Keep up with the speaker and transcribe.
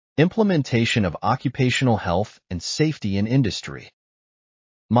Implementation of Occupational Health and Safety in Industry.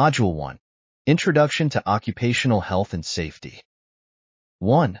 Module 1. Introduction to Occupational Health and Safety.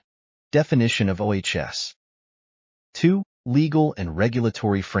 1. Definition of OHS. 2. Legal and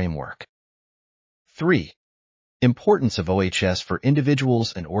regulatory framework. 3. Importance of OHS for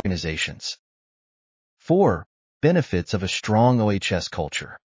individuals and organizations. 4. Benefits of a strong OHS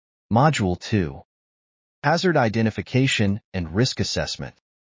culture. Module 2. Hazard identification and risk assessment.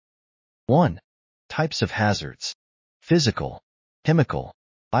 1. Types of hazards: physical, chemical,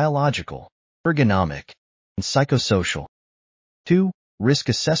 biological, ergonomic, and psychosocial. 2. Risk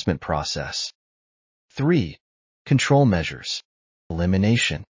assessment process. 3. Control measures: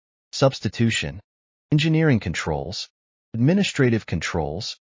 elimination, substitution, engineering controls, administrative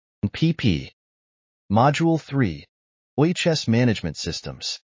controls, and PP. Module 3. OHS management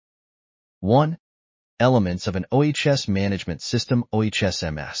systems. 1. Elements of an OHS management system,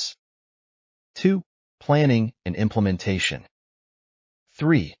 OHSMS. 2. Planning and implementation.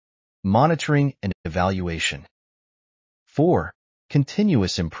 3. Monitoring and evaluation. 4.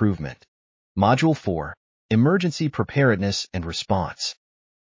 Continuous improvement. Module 4. Emergency preparedness and response.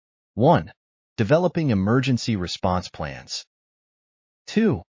 1. Developing emergency response plans.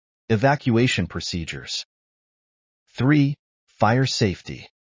 2. Evacuation procedures. 3. Fire safety.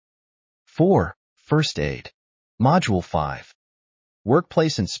 4. First aid. Module 5.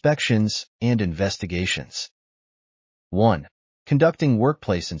 Workplace inspections and investigations. 1. Conducting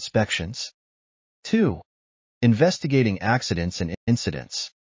workplace inspections. 2. Investigating accidents and incidents.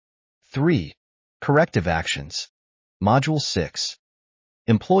 3. Corrective actions. Module 6.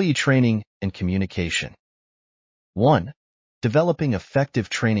 Employee training and communication. 1. Developing effective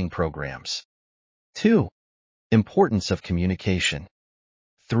training programs. 2. Importance of communication.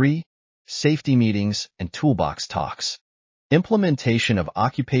 3. Safety meetings and toolbox talks. Implementation of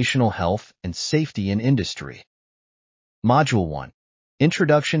Occupational Health and Safety in Industry. Module 1.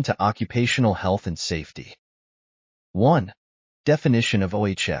 Introduction to Occupational Health and Safety. 1. Definition of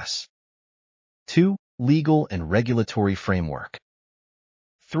OHS. 2. Legal and regulatory framework.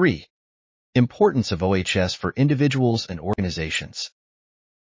 3. Importance of OHS for individuals and organizations.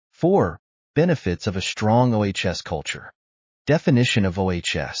 4. Benefits of a strong OHS culture. Definition of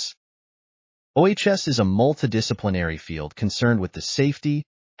OHS. OHS is a multidisciplinary field concerned with the safety,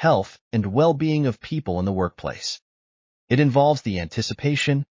 health, and well-being of people in the workplace. It involves the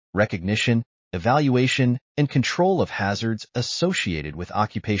anticipation, recognition, evaluation, and control of hazards associated with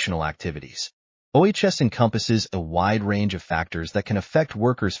occupational activities. OHS encompasses a wide range of factors that can affect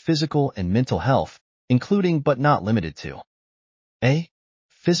workers' physical and mental health, including but not limited to: A.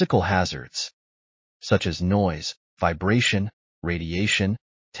 Physical hazards, such as noise, vibration, radiation,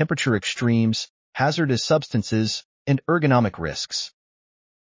 temperature extremes, hazardous substances, and ergonomic risks.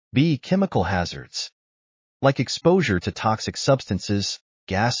 B. Chemical hazards, like exposure to toxic substances,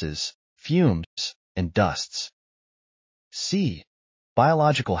 gases, fumes, and dusts. C.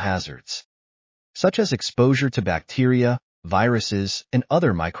 Biological hazards, such as exposure to bacteria, viruses, and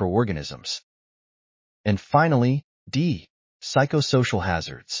other microorganisms. And finally, D. Psychosocial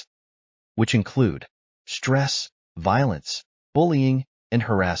hazards, which include stress, violence, bullying, and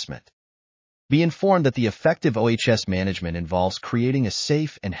harassment. Be informed that the effective OHS management involves creating a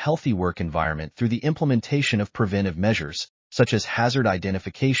safe and healthy work environment through the implementation of preventive measures, such as hazard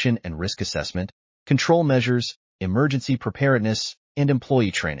identification and risk assessment, control measures, emergency preparedness, and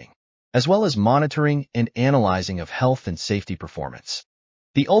employee training, as well as monitoring and analyzing of health and safety performance.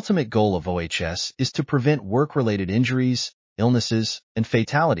 The ultimate goal of OHS is to prevent work-related injuries, illnesses, and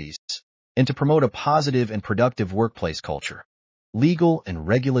fatalities, and to promote a positive and productive workplace culture. Legal and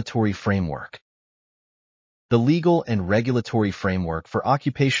regulatory framework. The legal and regulatory framework for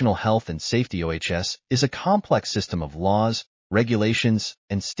Occupational Health and Safety OHS is a complex system of laws, regulations,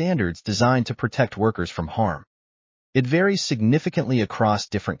 and standards designed to protect workers from harm. It varies significantly across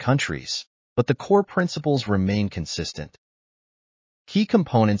different countries, but the core principles remain consistent. Key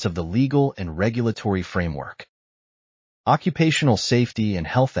components of the legal and regulatory framework. Occupational Safety and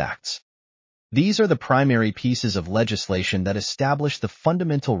Health Acts. These are the primary pieces of legislation that establish the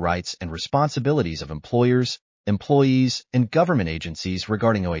fundamental rights and responsibilities of employers, employees, and government agencies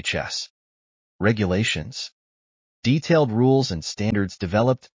regarding OHS. Regulations. Detailed rules and standards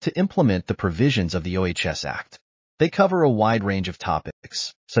developed to implement the provisions of the OHS Act. They cover a wide range of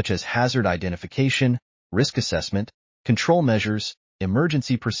topics, such as hazard identification, risk assessment, control measures,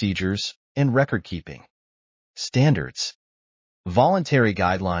 emergency procedures, and record keeping. Standards. Voluntary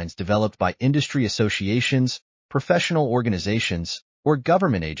guidelines developed by industry associations, professional organizations, or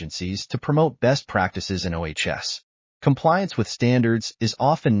government agencies to promote best practices in OHS. Compliance with standards is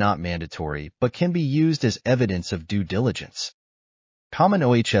often not mandatory but can be used as evidence of due diligence. Common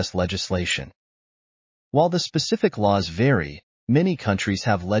OHS legislation. While the specific laws vary, many countries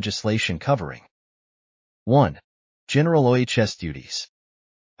have legislation covering 1. General OHS duties.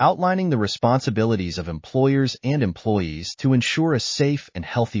 Outlining the responsibilities of employers and employees to ensure a safe and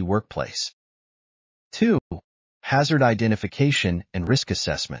healthy workplace. 2. Hazard identification and risk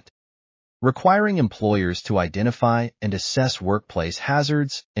assessment. Requiring employers to identify and assess workplace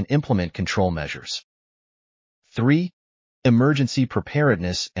hazards and implement control measures. 3. Emergency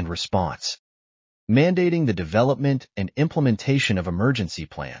preparedness and response. Mandating the development and implementation of emergency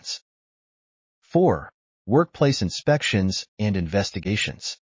plans. 4. Workplace inspections and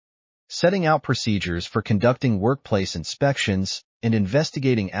investigations. Setting out procedures for conducting workplace inspections and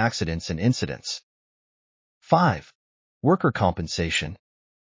investigating accidents and incidents. 5. Worker compensation.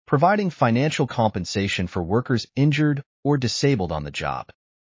 Providing financial compensation for workers injured or disabled on the job.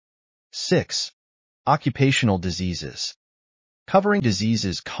 6. Occupational diseases. Covering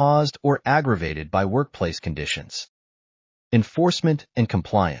diseases caused or aggravated by workplace conditions. Enforcement and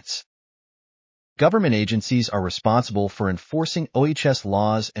compliance. Government agencies are responsible for enforcing OHS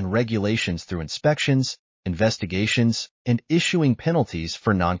laws and regulations through inspections, investigations, and issuing penalties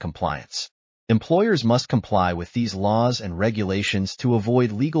for non-compliance. Employers must comply with these laws and regulations to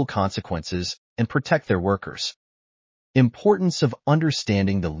avoid legal consequences and protect their workers. Importance of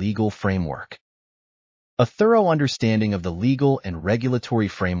understanding the legal framework. A thorough understanding of the legal and regulatory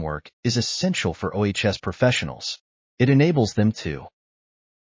framework is essential for OHS professionals. It enables them to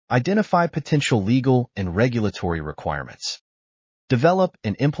identify potential legal and regulatory requirements, develop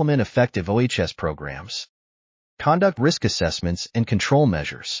and implement effective OHS programs, conduct risk assessments and control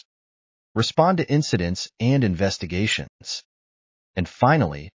measures, respond to incidents and investigations, and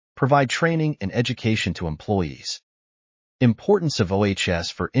finally, provide training and education to employees. Importance of OHS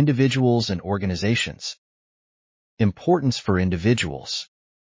for individuals and organizations. Importance for individuals.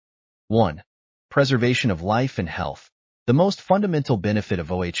 1. Preservation of life and health. The most fundamental benefit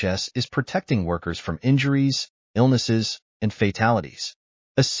of OHS is protecting workers from injuries, illnesses, and fatalities.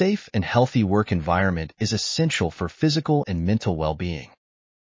 A safe and healthy work environment is essential for physical and mental well-being.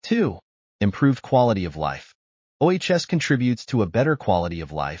 2. Improved quality of life. OHS contributes to a better quality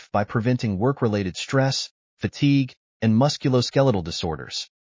of life by preventing work-related stress, fatigue, and musculoskeletal disorders.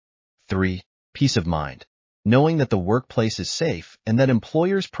 3. Peace of mind. Knowing that the workplace is safe and that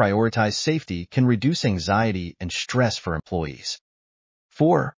employers prioritize safety can reduce anxiety and stress for employees.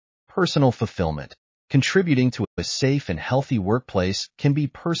 4. Personal fulfillment. Contributing to a safe and healthy workplace can be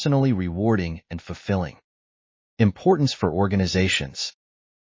personally rewarding and fulfilling. Importance for organizations.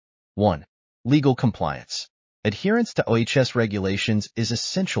 1. Legal compliance. Adherence to OHS regulations is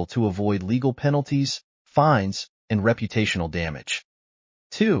essential to avoid legal penalties, fines, and reputational damage.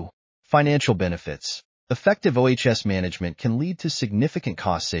 2. Financial benefits. Effective OHS management can lead to significant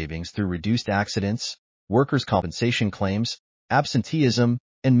cost savings through reduced accidents, workers' compensation claims, absenteeism,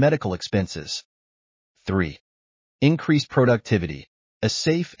 and medical expenses. 3. Increased productivity. A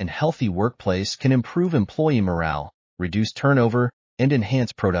safe and healthy workplace can improve employee morale, reduce turnover, and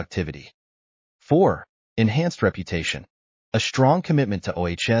enhance productivity. 4. Enhanced reputation. A strong commitment to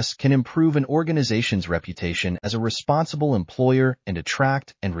OHS can improve an organization's reputation as a responsible employer and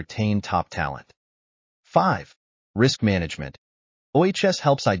attract and retain top talent. 5. Risk management. OHS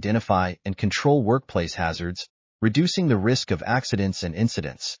helps identify and control workplace hazards, reducing the risk of accidents and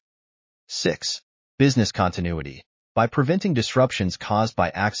incidents. 6. Business continuity. By preventing disruptions caused by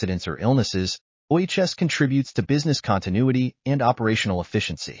accidents or illnesses, OHS contributes to business continuity and operational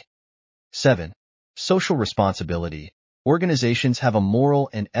efficiency. 7. Social responsibility. Organizations have a moral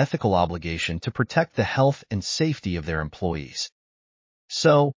and ethical obligation to protect the health and safety of their employees.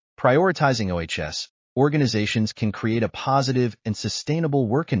 So, prioritizing OHS, organizations can create a positive and sustainable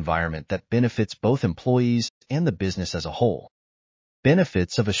work environment that benefits both employees and the business as a whole.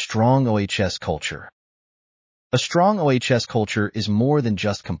 Benefits of a strong OHS culture. A strong OHS culture is more than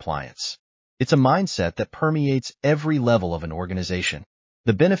just compliance. It's a mindset that permeates every level of an organization.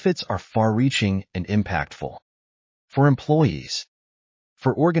 The benefits are far-reaching and impactful. For employees,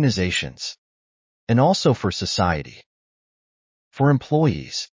 for organizations, and also for society. For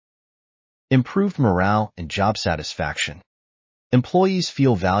employees, improved morale and job satisfaction. Employees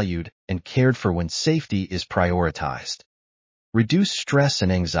feel valued and cared for when safety is prioritized. Reduce stress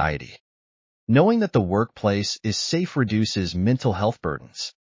and anxiety. Knowing that the workplace is safe reduces mental health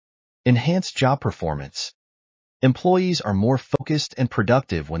burdens. Enhance job performance. Employees are more focused and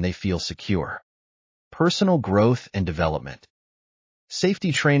productive when they feel secure. Personal growth and development.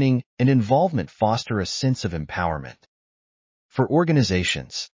 Safety training and involvement foster a sense of empowerment. For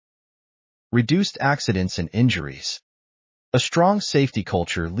organizations, reduced accidents and injuries. A strong safety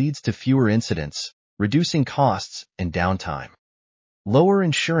culture leads to fewer incidents, reducing costs and downtime. Lower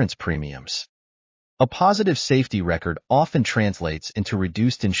insurance premiums. A positive safety record often translates into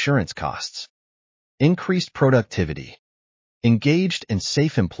reduced insurance costs. Increased productivity. Engaged and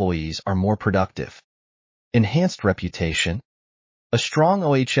safe employees are more productive. Enhanced reputation. A strong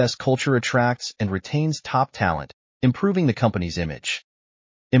OHS culture attracts and retains top talent, improving the company's image.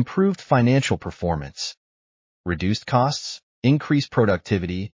 Improved financial performance. Reduced costs, increased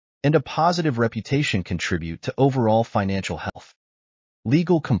productivity, and a positive reputation contribute to overall financial health.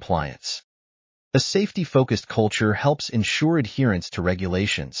 Legal compliance. A safety-focused culture helps ensure adherence to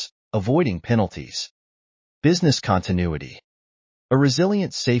regulations, avoiding penalties. Business continuity. A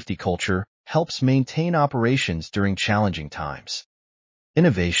resilient safety culture helps maintain operations during challenging times.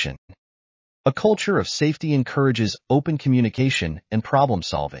 Innovation. A culture of safety encourages open communication and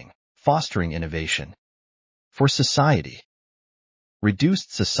problem-solving, fostering innovation. For society,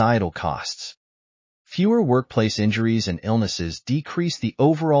 reduced societal costs. Fewer workplace injuries and illnesses decrease the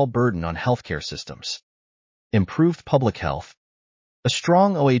overall burden on healthcare systems. Improved public health. A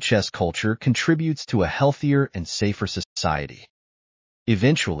strong OHS culture contributes to a healthier and safer society.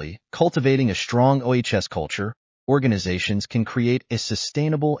 Eventually, cultivating a strong OHS culture, organizations can create a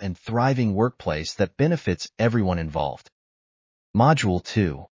sustainable and thriving workplace that benefits everyone involved. Module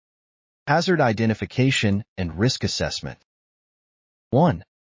 2. Hazard identification and risk assessment. 1.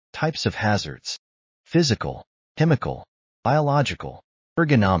 Types of hazards. Physical, chemical, biological,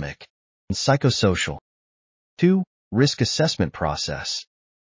 ergonomic, and psychosocial. 2. Risk assessment process.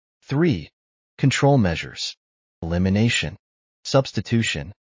 3. Control measures. Elimination,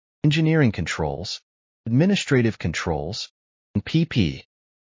 substitution, engineering controls, administrative controls, and PP.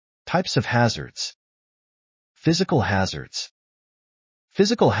 Types of hazards. Physical hazards.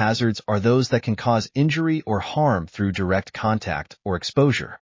 Physical hazards are those that can cause injury or harm through direct contact or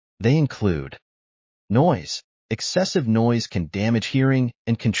exposure. They include noise. Excessive noise can damage hearing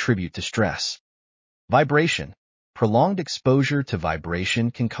and contribute to stress. Vibration. Prolonged exposure to vibration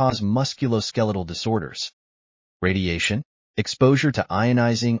can cause musculoskeletal disorders. Radiation. Exposure to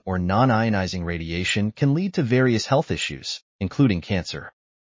ionizing or non-ionizing radiation can lead to various health issues, including cancer.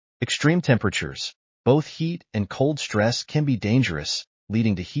 Extreme temperatures. Both heat and cold stress can be dangerous,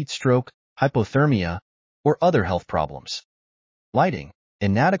 leading to heat stroke, hypothermia, or other health problems. Lighting.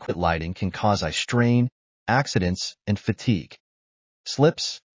 Inadequate lighting can cause eye strain, accidents, and fatigue.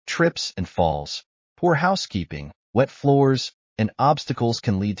 Slips, trips, and falls. Poor housekeeping, wet floors, and obstacles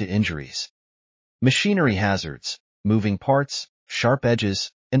can lead to injuries. Machinery hazards. Moving parts, sharp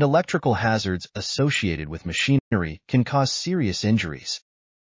edges, and electrical hazards associated with machinery can cause serious injuries.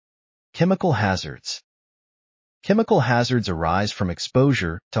 Chemical hazards. Chemical hazards arise from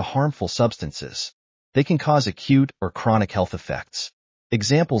exposure to harmful substances. They can cause acute or chronic health effects.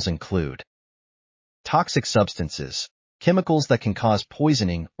 Examples include toxic substances, chemicals that can cause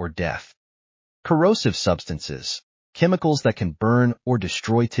poisoning or death. Corrosive substances, chemicals that can burn or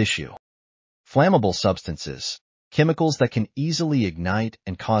destroy tissue. Flammable substances, chemicals that can easily ignite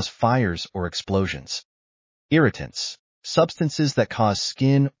and cause fires or explosions. Irritants, substances that cause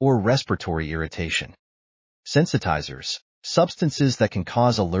skin or respiratory irritation. Sensitizers, substances that can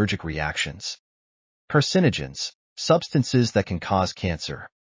cause allergic reactions. Carcinogens, substances that can cause cancer.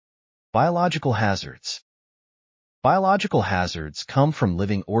 Biological hazards. Biological hazards come from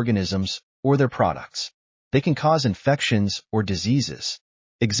living organisms or their products. They can cause infections or diseases.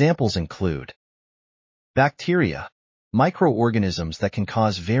 Examples include bacteria, microorganisms that can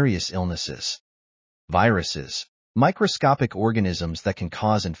cause various illnesses. Viruses, microscopic organisms that can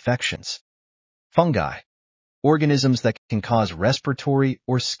cause infections. Fungi, organisms that can cause respiratory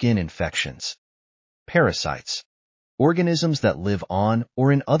or skin infections. Parasites, organisms that live on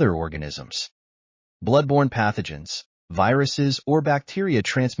or in other organisms. Bloodborne pathogens, viruses or bacteria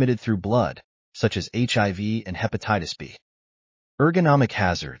transmitted through blood, such as HIV and hepatitis B. Ergonomic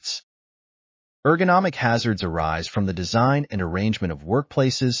hazards. Ergonomic hazards arise from the design and arrangement of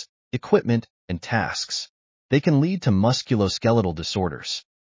workplaces, equipment, and tasks. They can lead to musculoskeletal disorders.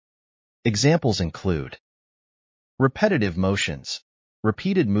 Examples include repetitive motions.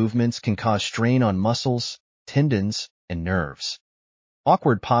 Repeated movements can cause strain on muscles, tendons, and nerves.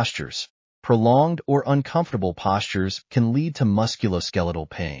 Awkward postures. Prolonged or uncomfortable postures can lead to musculoskeletal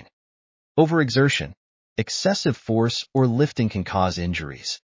pain. Overexertion. Excessive force or lifting can cause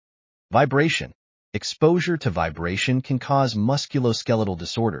injuries. Vibration. Exposure to vibration can cause musculoskeletal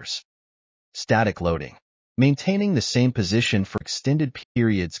disorders. Static loading. Maintaining the same position for extended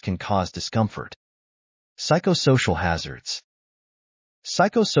periods can cause discomfort. Psychosocial hazards.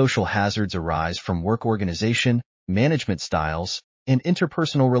 Psychosocial hazards arise from work organization, management styles, and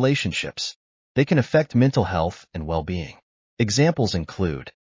interpersonal relationships. They can affect mental health and well-being. Examples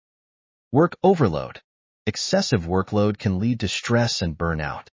include work overload. Excessive workload can lead to stress and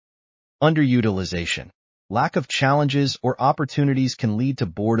burnout. Underutilization. Lack of challenges or opportunities can lead to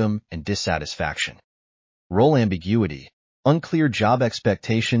boredom and dissatisfaction. Role ambiguity. Unclear job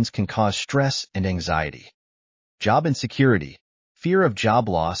expectations can cause stress and anxiety. Job insecurity. Fear of job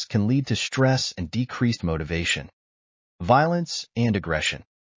loss can lead to stress and decreased motivation. Violence and aggression.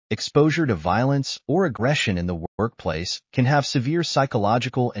 Exposure to violence or aggression in the workplace can have severe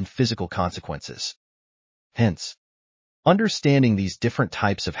psychological and physical consequences. Hence, understanding these different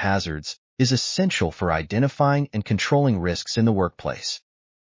types of hazards is essential for identifying and controlling risks in the workplace.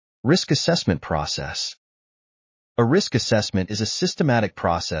 Risk assessment process. A risk assessment is a systematic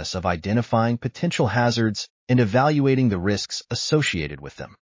process of identifying potential hazards and evaluating the risks associated with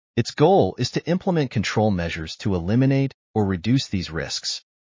them. Its goal is to implement control measures to eliminate or reduce these risks.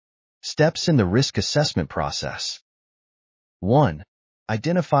 Steps in the risk assessment process. 1.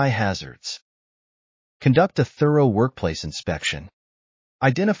 Identify hazards. Conduct a thorough workplace inspection.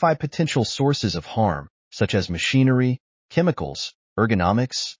 Identify potential sources of harm, such as machinery, chemicals,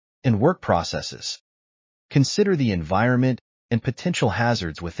 ergonomics, and work processes. Consider the environment and potential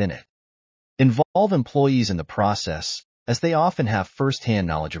hazards within it. Involve employees in the process, as they often have first-hand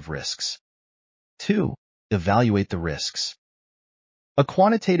knowledge of risks. 2. Evaluate the risks. A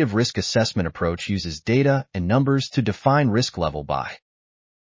quantitative risk assessment approach uses data and numbers to define risk level by.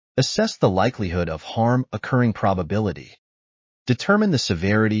 Assess the likelihood of harm occurring probability. Determine the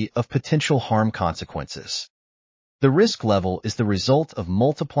severity of potential harm consequences. The risk level is the result of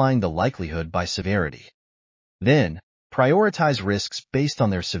multiplying the likelihood by severity. Then, prioritize risks based on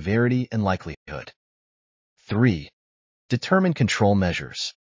their severity and likelihood. 3. Determine control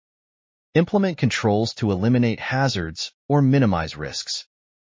measures. Implement controls to eliminate hazards or minimize risks.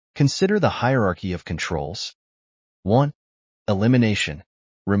 Consider the hierarchy of controls. 1. Elimination.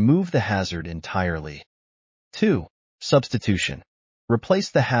 Remove the hazard entirely. 2. Substitution. Replace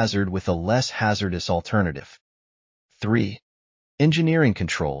the hazard with a less hazardous alternative. 3. Engineering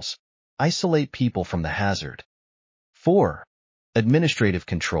controls. Isolate people from the hazard. 4. Administrative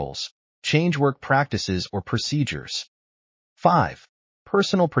controls. Change work practices or procedures. 5.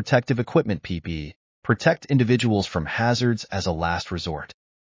 Personal protective equipment (PPE). Protect individuals from hazards as a last resort.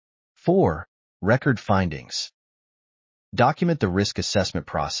 4. Record findings. Document the risk assessment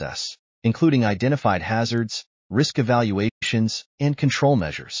process, including identified hazards, risk evaluations, and control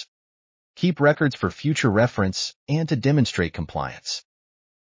measures. Keep records for future reference and to demonstrate compliance.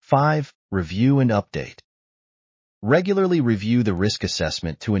 5. Review and update. Regularly review the risk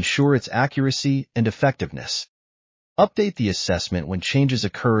assessment to ensure its accuracy and effectiveness. Update the assessment when changes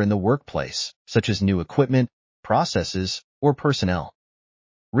occur in the workplace, such as new equipment, processes, or personnel.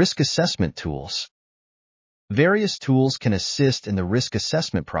 Risk assessment tools. Various tools can assist in the risk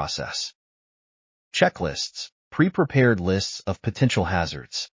assessment process. Checklists, pre-prepared lists of potential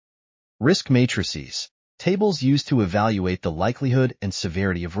hazards. Risk matrices, tables used to evaluate the likelihood and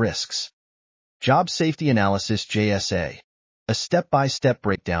severity of risks. Job Safety Analysis (JSA), a step-by-step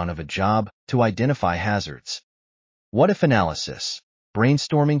breakdown of a job to identify hazards. What-if analysis,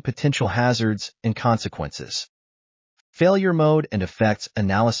 brainstorming potential hazards and consequences. Failure mode and effects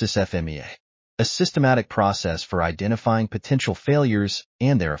analysis (FMEA), a systematic process for identifying potential failures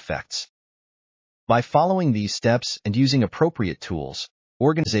and their effects. By following these steps and using appropriate tools,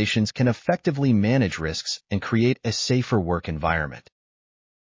 organizations can effectively manage risks and create a safer work environment.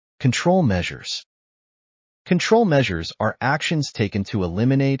 Control measures. Control measures are actions taken to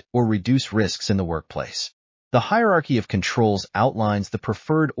eliminate or reduce risks in the workplace. The hierarchy of controls outlines the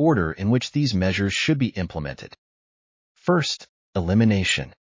preferred order in which these measures should be implemented. First,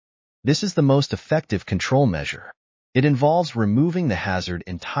 elimination. This is the most effective control measure. It involves removing the hazard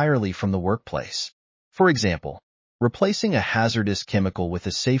entirely from the workplace. For example, replacing a hazardous chemical with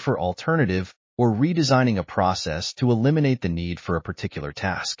a safer alternative or redesigning a process to eliminate the need for a particular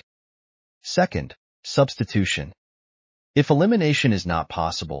task. Second, substitution. If elimination is not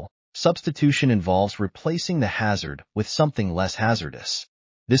possible, substitution involves replacing the hazard with something less hazardous.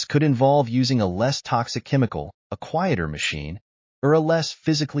 This could involve using a less toxic chemical, a quieter machine, or a less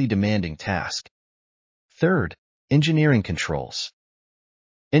physically demanding task. Third, engineering controls.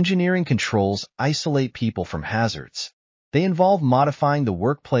 Engineering controls isolate people from hazards. They involve modifying the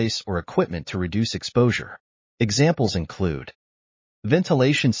workplace or equipment to reduce exposure. Examples include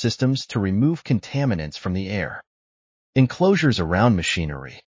ventilation systems to remove contaminants from the air, enclosures around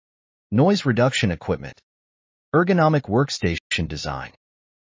machinery, noise reduction equipment, Ergonomic workstation design.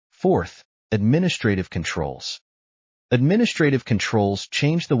 Fourth, administrative controls. Administrative controls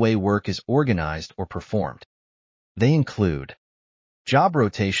change the way work is organized or performed. They include job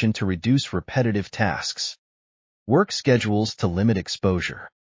rotation to reduce repetitive tasks, work schedules to limit exposure,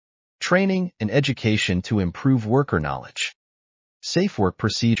 training and education to improve worker knowledge, safe work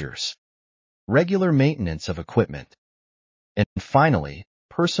procedures, regular maintenance of equipment, and finally,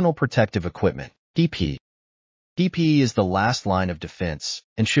 personal protective equipment, PPE. PPE is the last line of defense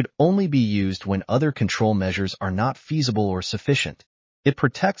and should only be used when other control measures are not feasible or sufficient. It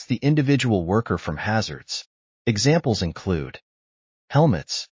protects the individual worker from hazards. Examples include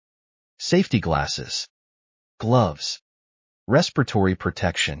helmets, safety glasses, gloves, respiratory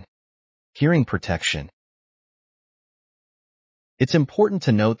protection, hearing protection. It's important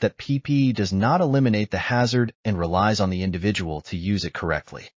to note that PPE does not eliminate the hazard and relies on the individual to use it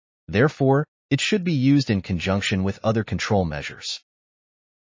correctly. Therefore, it should be used in conjunction with other control measures.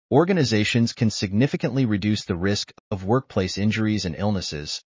 Organizations can significantly reduce the risk of workplace injuries and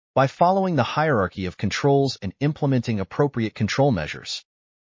illnesses by following the hierarchy of controls and implementing appropriate control measures.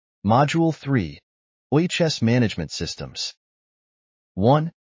 Module 3. OHS Management Systems. 1.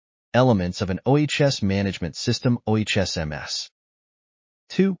 Elements of an OHS Management System OHSMS.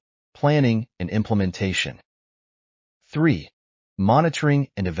 2. Planning and implementation. 3. Monitoring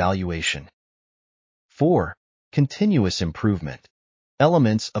and evaluation. 4. Continuous improvement.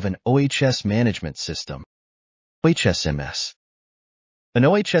 Elements of an OHS management system. OHSMS. An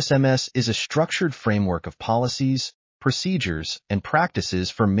OHSMS is a structured framework of policies, procedures, and practices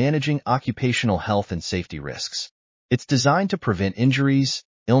for managing occupational health and safety risks. It's designed to prevent injuries,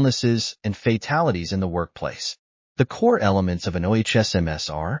 illnesses, and fatalities in the workplace. The core elements of an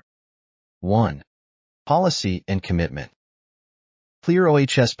OHSMS are 1. Policy and commitment. Clear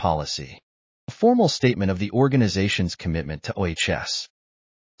OHS policy. A formal statement of the organization's commitment to OHS.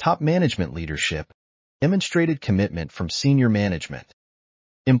 Top management leadership. Demonstrated commitment from senior management.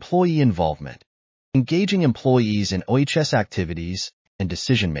 Employee involvement. Engaging employees in OHS activities and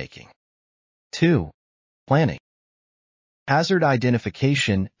decision-making. 2. Planning. Hazard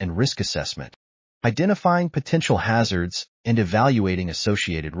identification and risk assessment. Identifying potential hazards and evaluating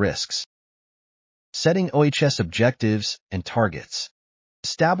associated risks. Setting OHS objectives and targets.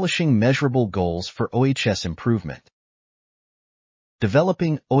 Establishing measurable goals for OHS improvement.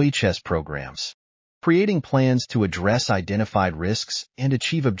 Developing OHS programs. Creating plans to address identified risks and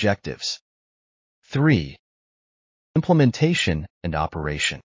achieve objectives. 3. Implementation and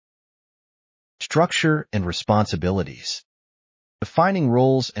operation. Structure and responsibilities. Defining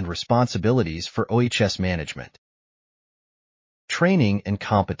roles and responsibilities for OHS management. Training and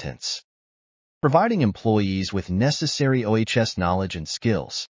competence. Providing employees with necessary OHS knowledge and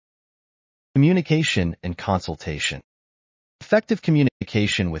skills. Communication and consultation. Effective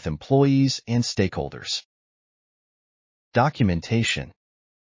communication with employees and stakeholders. Documentation.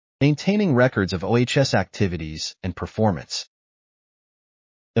 Maintaining records of OHS activities and performance.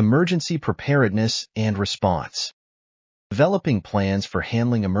 Emergency preparedness and response. Developing plans for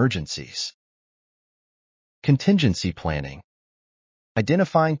handling emergencies. Contingency planning.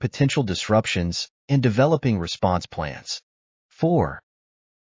 Identifying potential disruptions and developing response plans. 4.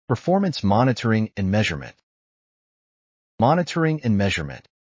 Performance monitoring and measurement. Monitoring and measurement.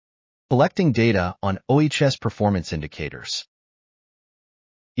 Collecting data on OHS performance indicators.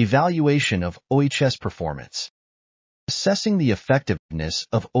 Evaluation of OHS performance. Assessing the effectiveness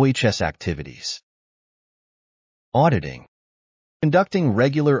of OHS activities. Auditing. Conducting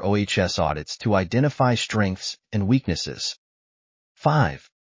regular OHS audits to identify strengths and weaknesses. 5.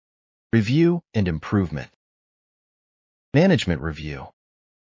 Review and improvement. Management review.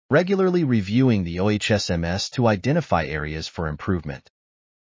 Regularly reviewing the OHSMS to identify areas for improvement.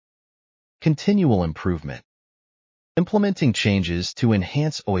 Continual improvement. Implementing changes to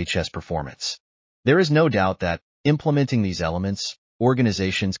enhance OHS performance. There is no doubt that, implementing these elements,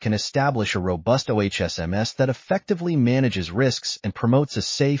 organizations can establish a robust OHSMS that effectively manages risks and promotes a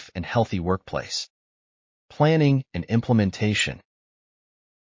safe and healthy workplace. Planning and implementation.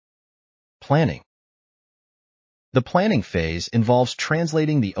 Planning. The planning phase involves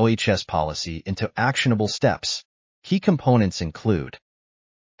translating the OHS policy into actionable steps. Key components include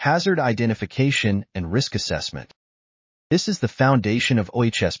hazard identification and risk assessment. This is the foundation of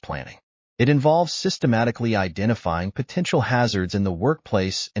OHS planning. It involves systematically identifying potential hazards in the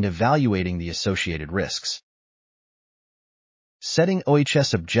workplace and evaluating the associated risks. Setting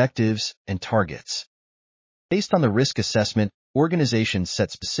OHS objectives and targets. Based on the risk assessment, organizations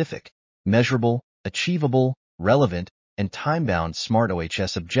set specific, measurable, achievable, relevant, and time-bound SMART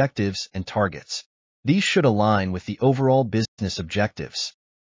OHS objectives and targets. These should align with the overall business objectives.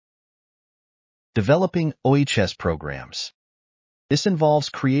 Developing OHS programs. This involves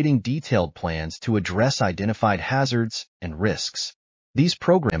creating detailed plans to address identified hazards and risks. These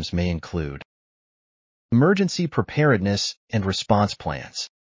programs may include emergency preparedness and response plans,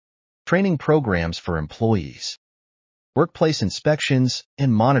 training programs for employees, workplace inspections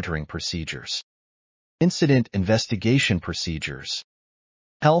and monitoring procedures, incident investigation procedures,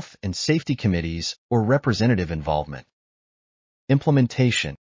 health and safety committees or representative involvement.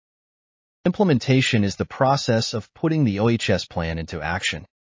 Implementation. Implementation is the process of putting the OHS plan into action.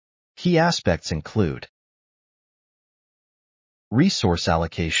 Key aspects include resource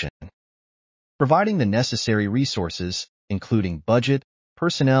allocation, providing the necessary resources, including budget,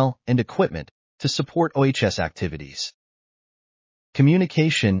 personnel, and equipment, to support OHS activities.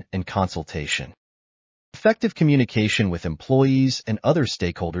 Communication and consultation. Effective communication with employees and other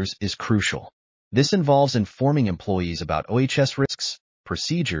stakeholders is crucial. This involves informing employees about OHS risks,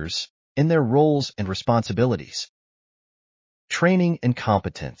 procedures, and their roles and responsibilities. Training and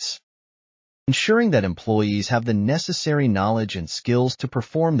competence. Ensuring that employees have the necessary knowledge and skills to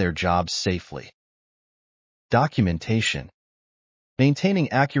perform their jobs safely. Documentation.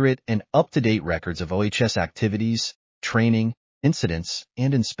 Maintaining accurate and up-to-date records of OHS activities, training, incidents,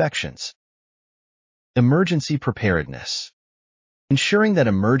 and inspections. Emergency preparedness. Ensuring that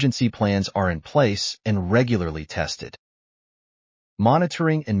emergency plans are in place and regularly tested.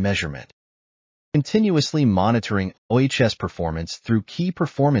 Monitoring and measurement. Continuously monitoring OHS performance through key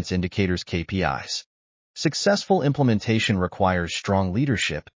performance indicators (KPIs). Successful implementation requires strong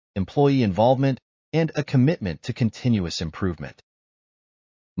leadership, employee involvement, and a commitment to continuous improvement.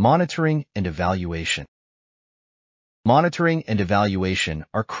 Monitoring and evaluation. Monitoring and evaluation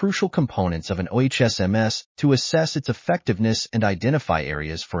are crucial components of an OHSMS to assess its effectiveness and identify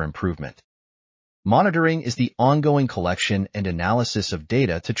areas for improvement. Monitoring is the ongoing collection and analysis of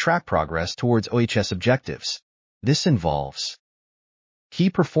data to track progress towards OHS objectives. This involves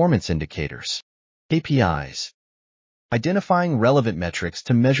key performance indicators, KPIs, identifying relevant metrics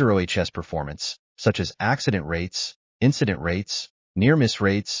to measure OHS performance, such as accident rates, incident rates, near-miss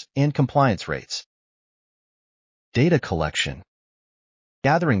rates, and compliance rates. Data collection.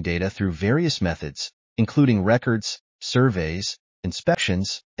 Gathering data through various methods, including records, surveys,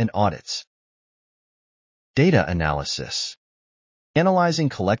 inspections, and audits. Data analysis. Analyzing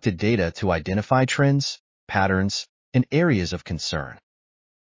collected data to identify trends, patterns, and areas of concern.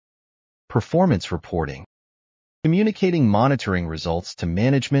 Performance reporting. Communicating monitoring results to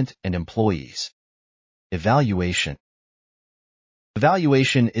management and employees. Evaluation.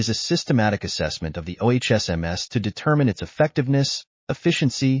 Evaluation is a systematic assessment of the OHSMS to determine its effectiveness,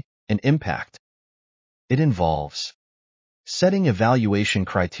 efficiency, and impact. It involves setting evaluation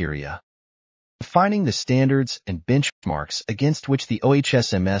criteria, defining the standards and benchmarks against which the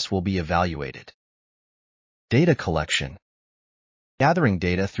OHSMS will be evaluated. Data collection. Gathering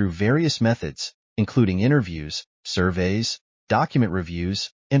data through various methods, including interviews, surveys, document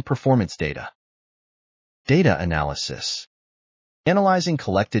reviews, and performance data. Data analysis. Analyzing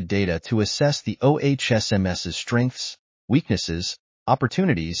collected data to assess the OHSMS's strengths, weaknesses,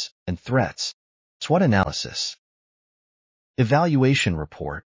 opportunities, and threats. SWOT analysis. Evaluation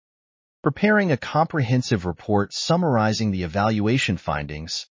report. Preparing a comprehensive report summarizing the evaluation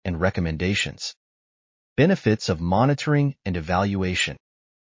findings and recommendations. Benefits of monitoring and evaluation.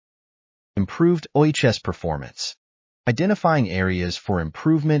 Improved OHS performance. Identifying areas for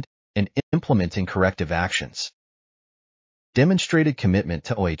improvement and implementing corrective actions. Demonstrated commitment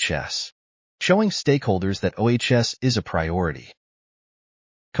to OHS. Showing stakeholders that OHS is a priority.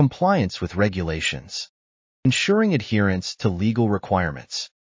 Compliance with regulations. Ensuring adherence to legal requirements.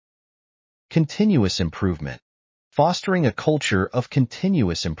 Continuous improvement. Fostering a culture of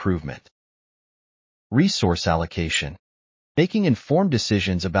continuous improvement. Resource allocation. Making informed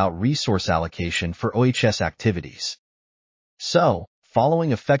decisions about resource allocation for OHS activities. So,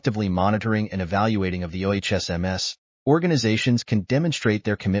 following effectively monitoring and evaluating of the OHSMS, organizations can demonstrate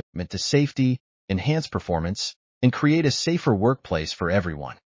their commitment to safety, enhance performance, and create a safer workplace for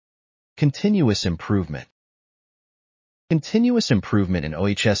everyone. Continuous improvement. Continuous improvement in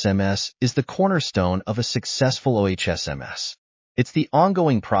OHSMS is the cornerstone of a successful OHSMS. It's the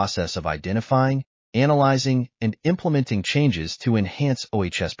ongoing process of identifying, analyzing, and implementing changes to enhance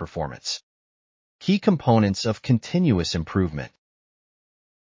OHS performance. Key components of continuous improvement.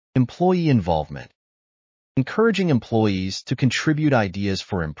 Employee involvement. Encouraging employees to contribute ideas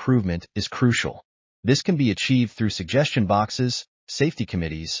for improvement is crucial. This can be achieved through suggestion boxes, safety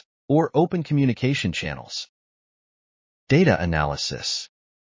committees, or open communication channels. Data analysis.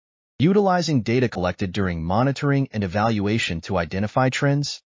 utilizing data collected during monitoring and evaluation to identify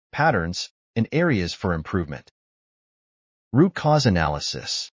trends, patterns, and areas for improvement. Root cause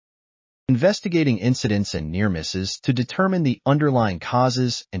analysis. Investigating incidents and near misses to determine the underlying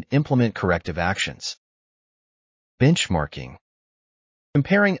causes and implement corrective actions. Benchmarking.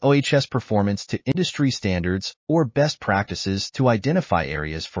 Comparing OHS performance to industry standards or best practices to identify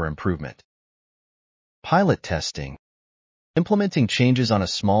areas for improvement. Pilot testing. Implementing changes on a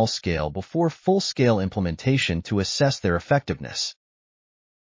small scale before full-scale implementation to assess their effectiveness.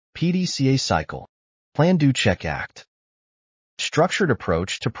 PDCA cycle. Plan, Do, Check, Act. Structured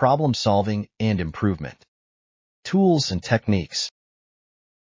approach to problem-solving and improvement. Tools and techniques.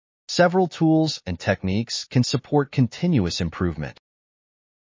 Several tools and techniques can support continuous improvement.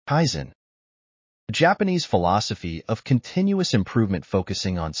 Kaizen. A Japanese philosophy of continuous improvement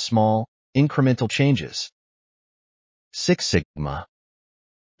focusing on small, incremental changes. Six Sigma.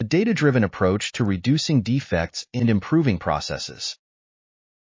 A data-driven approach to reducing defects and improving processes.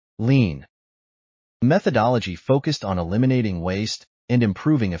 Lean. A methodology focused on eliminating waste and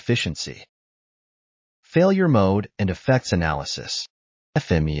improving efficiency. Failure mode and effects analysis.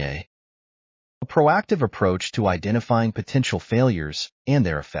 FMEA. A proactive approach to identifying potential failures and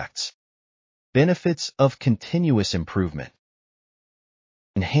their effects. Benefits of continuous improvement.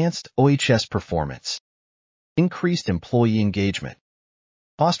 Enhanced OHS performance. Increased employee engagement.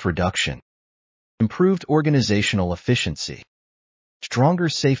 Cost reduction. Improved organizational efficiency. Stronger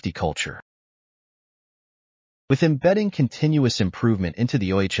safety culture. With embedding continuous improvement into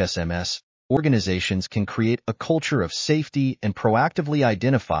the OHSMS, organizations can create a culture of safety and proactively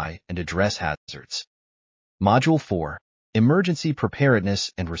identify and address hazards. Module 4. Emergency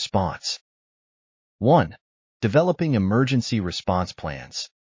Preparedness and Response. 1. Developing emergency response plans.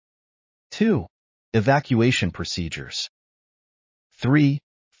 2. Evacuation procedures. 3.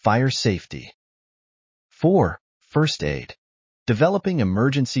 Fire safety. 4. First aid. Developing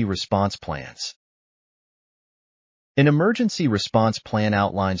emergency response plans. An emergency response plan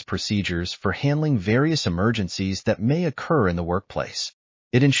outlines procedures for handling various emergencies that may occur in the workplace.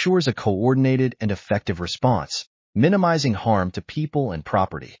 It ensures a coordinated and effective response, minimizing harm to people and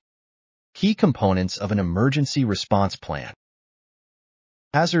property. Key components of an emergency response plan.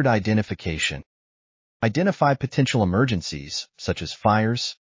 Hazard identification. Identify potential emergencies, such as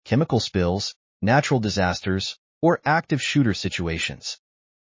fires, chemical spills, natural disasters, or active shooter situations.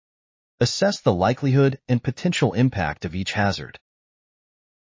 Assess the likelihood and potential impact of each hazard.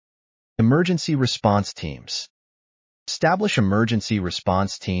 Emergency response teams. Establish emergency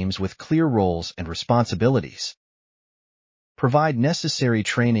response teams with clear roles and responsibilities. Provide necessary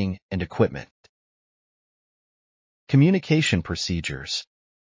training and equipment. Communication procedures.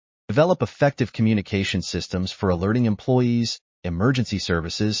 Develop effective communication systems for alerting employees, emergency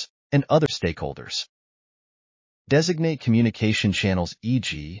services, and other stakeholders. Designate communication channels,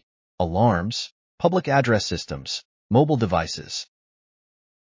 e.g., alarms, public address systems, mobile devices.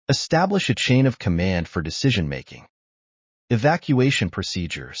 Establish a chain of command for decision-making. Evacuation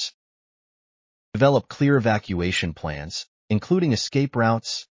procedures. Develop clear evacuation plans, including escape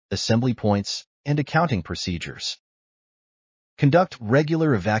routes, assembly points, and accounting procedures. Conduct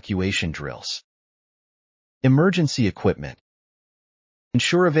regular evacuation drills. Emergency equipment.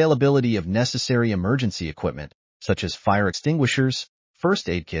 Ensure availability of necessary emergency equipment, such as fire extinguishers, first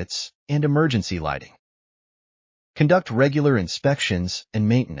aid kits, and emergency lighting. Conduct regular inspections and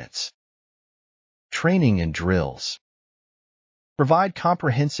maintenance. Training and drills. Provide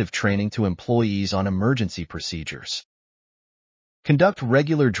comprehensive training to employees on emergency procedures. Conduct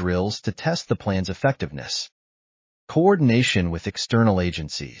regular drills to test the plan's effectiveness. Coordination with external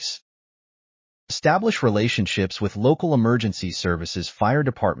agencies. Establish relationships with local emergency services, fire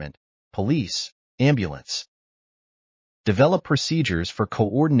department, police, ambulance. Develop procedures for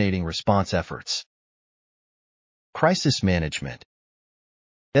coordinating response efforts. Crisis management.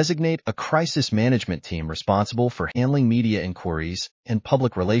 Designate a crisis management team responsible for handling media inquiries and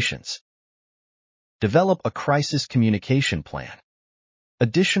public relations. Develop a crisis communication plan.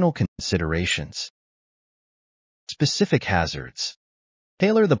 Additional considerations. Specific hazards.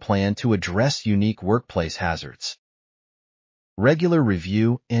 Tailor the plan to address unique workplace hazards. Regular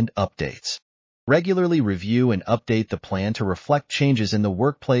review and updates. Regularly review and update the plan to reflect changes in the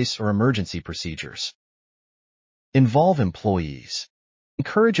workplace or emergency procedures. Involve employees.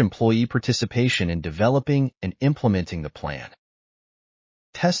 Encourage employee participation in developing and implementing the plan.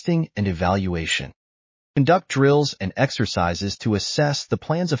 Testing and evaluation. Conduct drills and exercises to assess the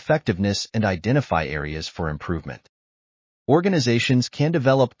plan's effectiveness and identify areas for improvement. Organizations can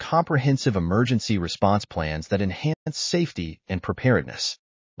develop comprehensive emergency response plans that enhance safety and preparedness.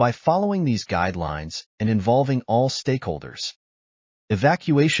 by following these guidelines and involving all stakeholders.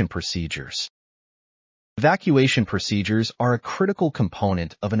 Evacuation procedures. Evacuation procedures are a critical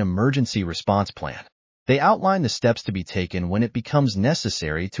component of an emergency response plan. They outline the steps to be taken when it becomes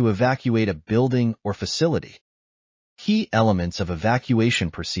necessary to evacuate a building or facility. Key elements of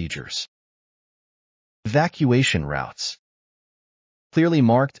evacuation procedures. Evacuation routes. Clearly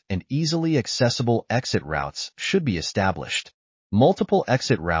marked and easily accessible exit routes should be established. Multiple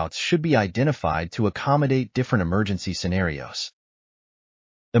exit routes should be identified to accommodate different emergency scenarios.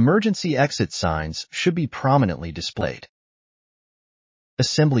 Emergency exit signs should be prominently displayed.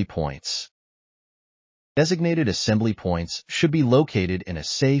 Assembly points. Designated assembly points should be located in a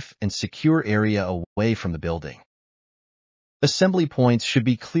safe and secure area away from the building. Assembly points should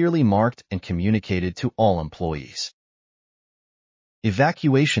be clearly marked and communicated to all employees.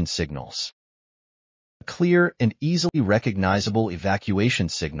 Evacuation signals. A clear and easily recognizable evacuation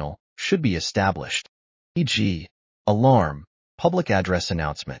signal should be established, e.g., alarm, public address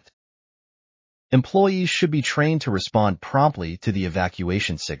announcement. Employees should be trained to respond promptly to the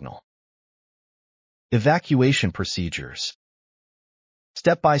evacuation signal. Evacuation procedures.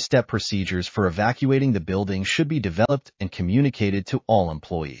 Step-by-step procedures for evacuating the building should be developed and communicated to all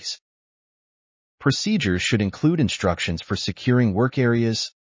employees. Procedures should include instructions for securing work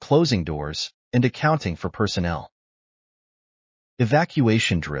areas, closing doors, and accounting for personnel.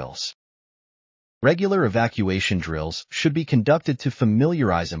 Evacuation drills. Regular evacuation drills should be conducted to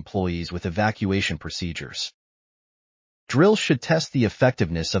familiarize employees with evacuation procedures. Drills should test the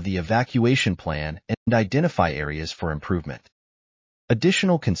effectiveness of the evacuation plan and identify areas for improvement.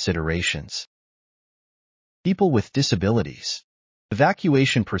 Additional considerations. People with disabilities.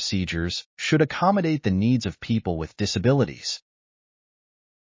 Evacuation procedures should accommodate the needs of people with disabilities.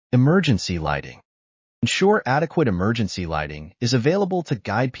 Emergency lighting. Ensure adequate emergency lighting is available to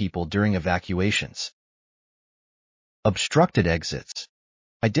guide people during evacuations. Obstructed exits.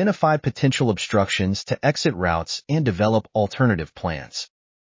 Identify potential obstructions to exit routes and develop alternative plans.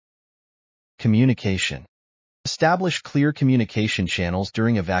 Communication. Establish clear communication channels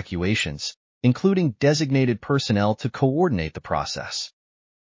during evacuations, including designated personnel to coordinate the process.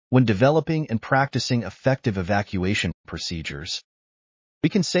 When developing and practicing effective evacuation procedures, we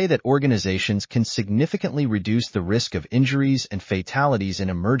can say that organizations can significantly reduce the risk of injuries and fatalities in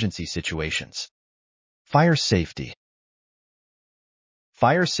emergency situations. Fire safety.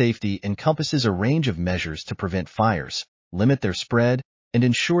 Fire safety encompasses a range of measures to prevent fires, limit their spread, and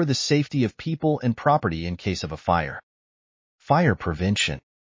ensure the safety of people and property in case of a fire. Fire prevention.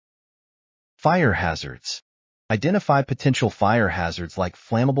 Fire hazards. Identify potential fire hazards like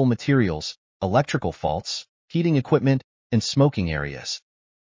flammable materials, electrical faults, heating equipment, and smoking areas.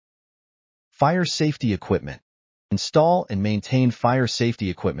 Fire safety equipment. Install and maintain fire safety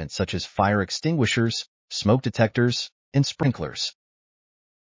equipment such as fire extinguishers, smoke detectors, and sprinklers.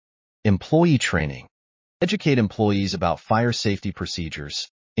 Employee training. Educate employees about fire safety procedures,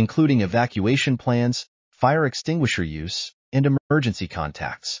 including evacuation plans, fire extinguisher use, and emergency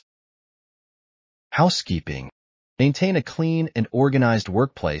contacts. Housekeeping. Maintain a clean and organized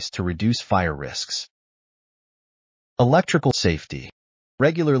workplace to reduce fire risks. Electrical safety.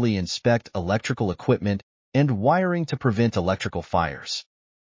 Regularly inspect electrical equipment and wiring to prevent electrical fires.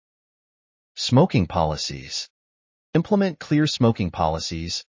 Smoking policies. Implement clear smoking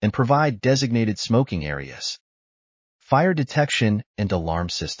policies and provide designated smoking areas. Fire detection and alarm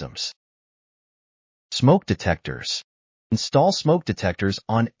systems. Smoke detectors. Install smoke detectors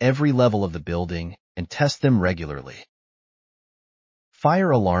on every level of the building and test them regularly.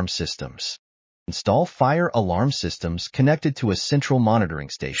 Fire alarm systems. Install fire alarm systems connected to a central monitoring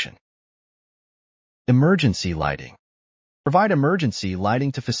station. Emergency lighting. Provide emergency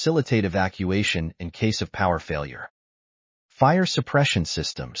lighting to facilitate evacuation in case of power failure. Fire suppression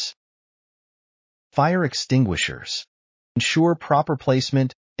systems. Fire extinguishers. Ensure proper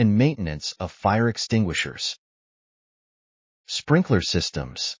placement and maintenance of fire extinguishers. Sprinkler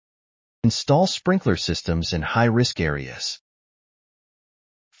systems. Install sprinkler systems in high-risk areas.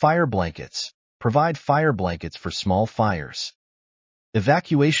 Fire blankets. Provide fire blankets for small fires.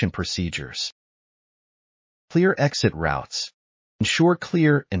 Evacuation procedures. Clear exit routes. Ensure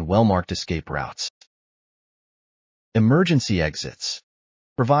clear and well-marked escape routes. Emergency exits.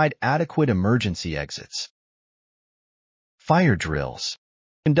 Provide adequate emergency exits. Fire drills.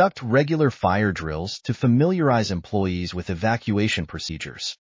 Conduct regular fire drills to familiarize employees with evacuation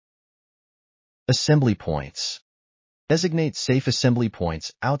procedures. Assembly points. Designate safe assembly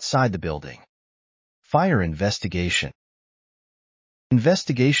points outside the building. Fire investigation.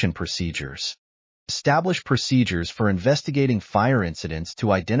 Investigation procedures. Establish procedures for investigating fire incidents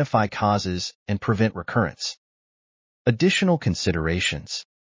to identify causes and prevent recurrence. Additional considerations.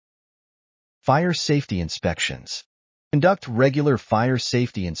 Fire safety inspections. Conduct regular fire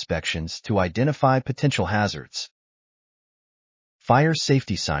safety inspections to identify potential hazards. Fire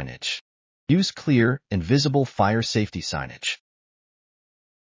safety signage. Use clear and visible fire safety signage.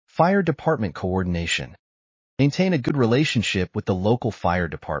 Fire department coordination. Maintain a good relationship with the local fire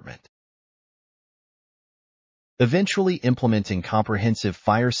department. Eventually implementing comprehensive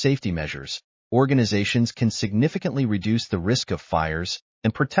fire safety measures, organizations can significantly reduce the risk of fires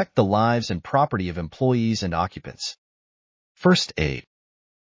and protect the lives and property of employees and occupants. First aid.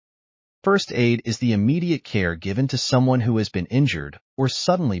 First aid is the immediate care given to someone who has been injured or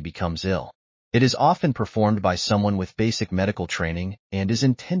suddenly becomes ill. It is often performed by someone with basic medical training and is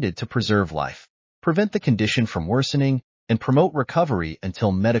intended to preserve life, prevent the condition from worsening, and promote recovery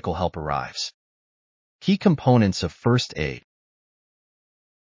until medical help arrives. Key components of first aid.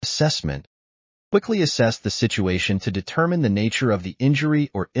 Assessment. Quickly assess the situation to determine the nature of the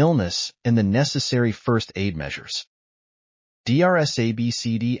injury or illness and the necessary first aid measures.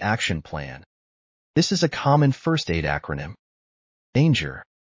 DRSABCD Action Plan. This is a common first aid acronym. Danger.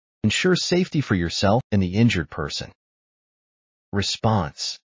 Ensure safety for yourself and the injured person.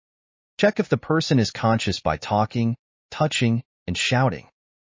 Response. Check if the person is conscious by talking, touching, and shouting.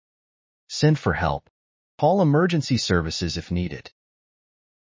 Send for help. Call emergency services if needed.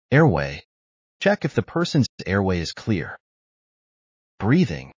 Airway. Check if the person's airway is clear.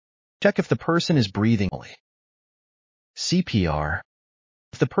 Breathing. Check if the person is breathing fully. CPR.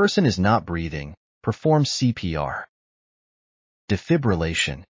 If the person is not breathing, perform CPR.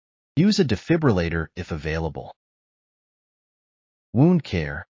 Defibrillation. Use a defibrillator if available. Wound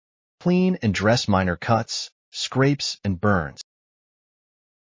care. Clean and dress minor cuts, scrapes, and burns.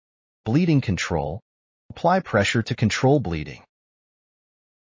 Bleeding control. Apply pressure to control bleeding.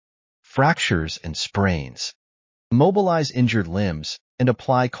 Fractures and sprains. Immobilize injured limbs and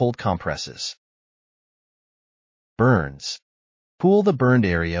apply cold compresses. Burns. Cool the burned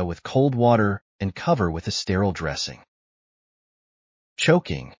area with cold water and cover with a sterile dressing.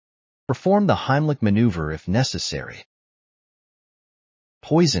 Choking. Perform the Heimlich maneuver if necessary.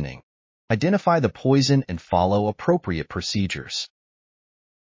 Poisoning. Identify the poison and follow appropriate procedures.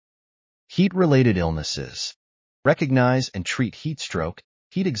 Heat-related illnesses. Recognize and treat heat stroke,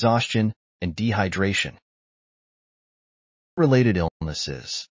 heat exhaustion, and dehydration. Related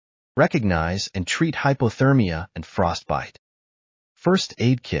illnesses. Recognize and treat hypothermia and frostbite. First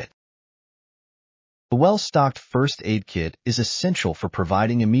aid kit. A well-stocked first aid kit is essential for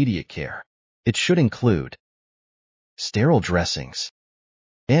providing immediate care. It should include sterile dressings,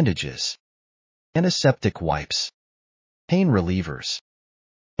 bandages, antiseptic wipes, pain relievers,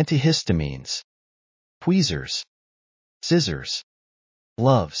 antihistamines, tweezers, scissors,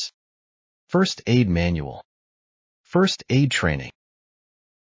 gloves, first aid manual, first aid training.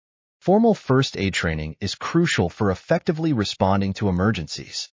 Formal first aid training is crucial for effectively responding to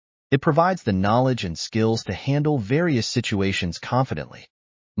emergencies. It provides the knowledge and skills to handle various situations confidently.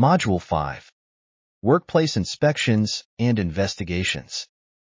 Module 5. Workplace inspections and investigations.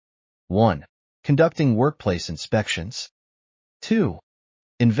 1. Conducting workplace inspections. 2.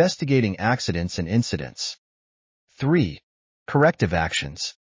 Investigating accidents and incidents. 3. Corrective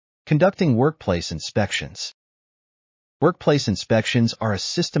actions. Conducting workplace inspections. Workplace inspections are a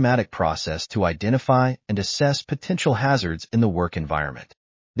systematic process to identify and assess potential hazards in the work environment.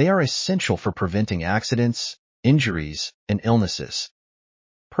 They are essential for preventing accidents, injuries, and illnesses.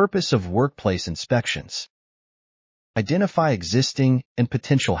 Purpose of workplace inspections. Identify existing and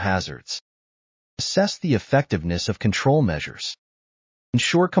potential hazards. Assess the effectiveness of control measures.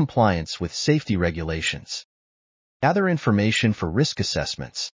 Ensure compliance with safety regulations. Gather information for risk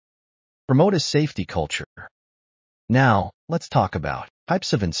assessments. Promote a safety culture. Now, let's talk about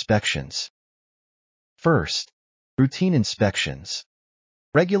types of inspections. First, routine inspections.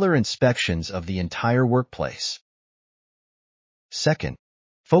 Regular inspections of the entire workplace. Second,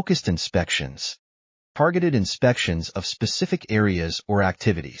 focused inspections. Targeted inspections of specific areas or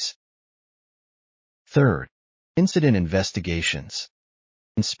activities. Third, incident investigations.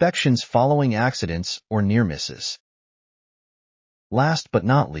 Inspections following accidents or near misses. Last but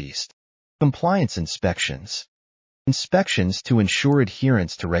not least, compliance inspections. Inspections to ensure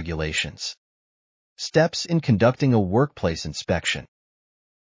adherence to regulations. Steps in conducting a workplace inspection.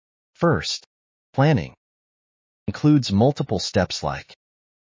 First, planning. Includes multiple steps like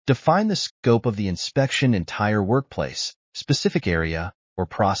define the scope of the inspection entire workplace, specific area, or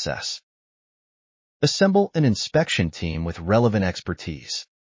process. Assemble an inspection team with relevant expertise.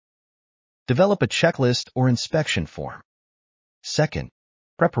 Develop a checklist or inspection form. Second,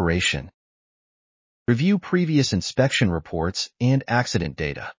 preparation. Review previous inspection reports and accident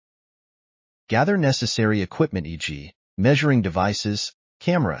data. Gather necessary equipment, e.g., measuring devices,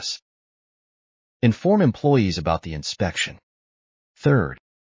 cameras. Inform employees about the inspection. Third,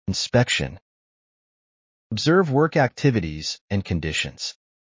 inspection. Observe work activities and conditions.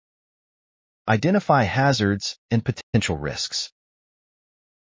 Identify hazards and potential risks.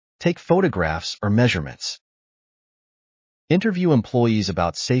 Take photographs or measurements. Interview employees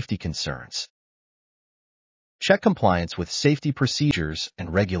about safety concerns. Check compliance with safety procedures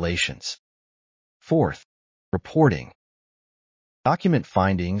and regulations. Fourth, reporting. Document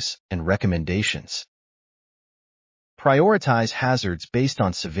findings and recommendations. Prioritize hazards based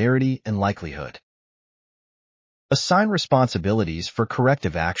on severity and likelihood. Assign responsibilities for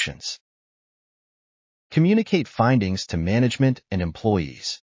corrective actions. Communicate findings to management and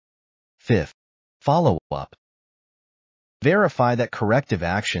employees. Fifth, follow-up. Verify that corrective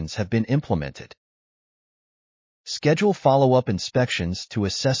actions have been implemented. Schedule follow-up inspections to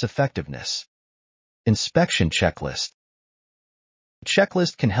assess effectiveness. Inspection checklist. A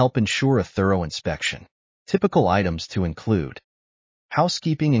checklist can help ensure a thorough inspection. Typical items to include: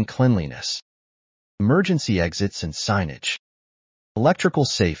 housekeeping and cleanliness, emergency exits and signage, electrical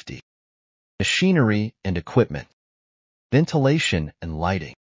safety, machinery and equipment, ventilation and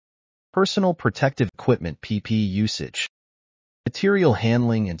lighting, personal protective equipment (PPE) usage, material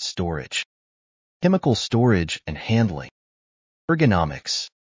handling and storage, chemical storage and handling, ergonomics,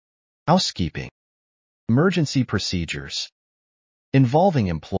 housekeeping, emergency procedures, involving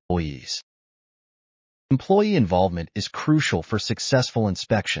employees. Employee involvement is crucial for successful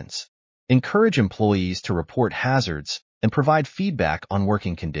inspections. Encourage employees to report hazards and provide feedback on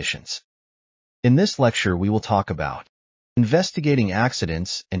working conditions. In this lecture, we will talk about investigating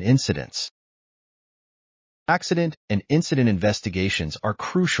accidents and incidents. Accident and incident investigations are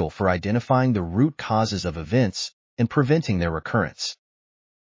crucial for identifying the root causes of events and preventing their recurrence.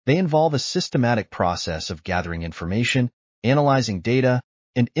 They involve a systematic process of gathering information, analyzing data,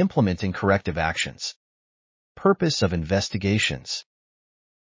 and implementing corrective actions. Purpose of investigations.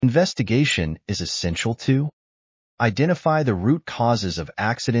 Investigation is essential to identify the root causes of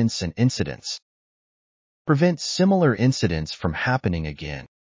accidents and incidents, prevent similar incidents from happening again,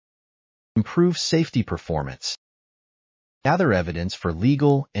 improve safety performance, gather evidence for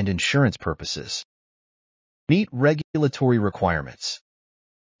legal and insurance purposes, meet regulatory requirements.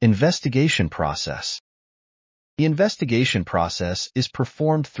 Investigation process. The investigation process is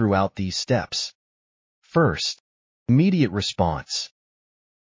performed throughout these steps. First, immediate response.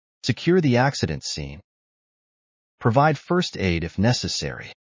 Secure the accident scene. Provide first aid if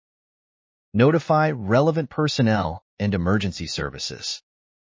necessary. Notify relevant personnel and emergency services.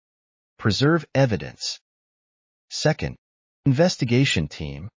 Preserve evidence. Second, investigation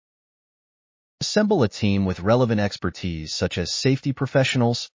team. Assemble a team with relevant expertise such as safety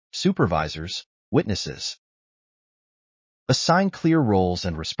professionals, supervisors, witnesses. Assign clear roles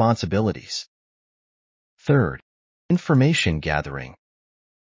and responsibilities. Third, information gathering.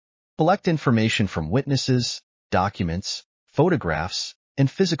 Collect information from witnesses, documents, photographs, and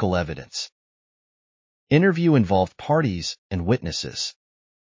physical evidence. Interview involved parties and witnesses.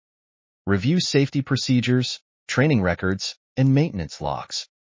 Review safety procedures, training records, and maintenance logs.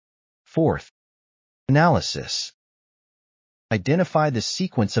 Fourth, analysis. Identify the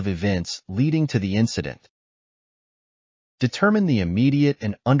sequence of events leading to the incident. Determine the immediate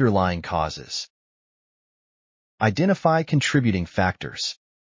and underlying causes. Identify contributing factors.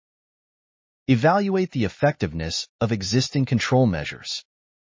 Evaluate the effectiveness of existing control measures.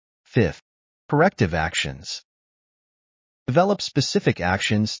 Fifth, corrective actions. Develop specific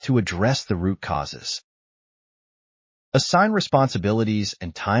actions to address the root causes. Assign responsibilities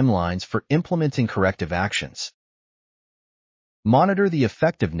and timelines for implementing corrective actions. Monitor the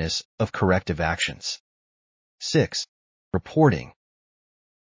effectiveness of corrective actions. 6. Reporting.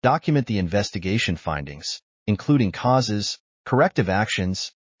 Document the investigation findings, including causes, corrective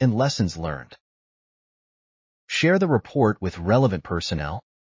actions, and lessons learned. Share the report with relevant personnel.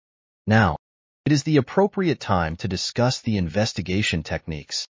 Now, it is the appropriate time to discuss the investigation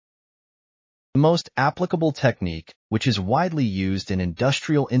techniques. The most applicable technique, which is widely used in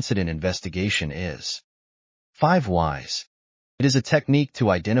industrial incident investigation, is 5 whys. It is a technique to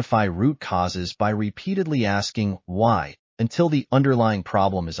identify root causes by repeatedly asking why until the underlying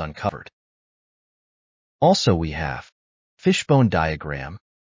problem is uncovered. Also, we have fishbone diagram,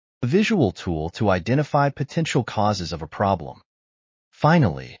 a visual tool to identify potential causes of a problem.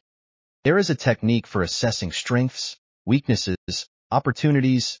 Finally, there is a technique for assessing strengths, weaknesses,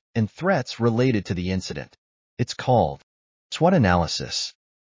 opportunities, and threats related to the incident. It's called SWOT analysis.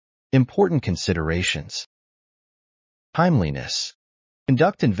 Important considerations. Timeliness.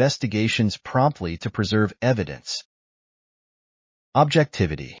 Conduct investigations promptly to preserve evidence.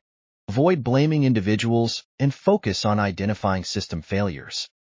 Objectivity. Avoid blaming individuals and focus on identifying system failures.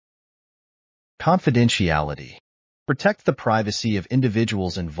 Confidentiality. Protect the privacy of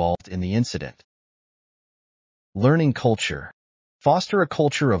individuals involved in the incident. Learning culture. Foster a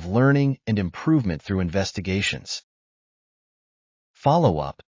culture of learning and improvement through investigations.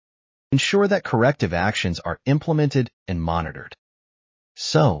 Follow-up. Ensure that corrective actions are implemented and monitored.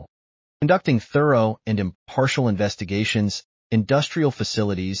 So, conducting thorough and impartial investigations, industrial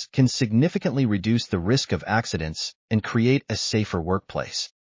facilities can significantly reduce the risk of accidents and create a safer workplace.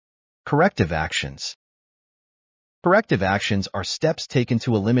 Corrective actions. Corrective actions are steps taken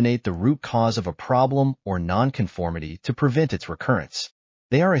to eliminate the root cause of a problem or nonconformity to prevent its recurrence.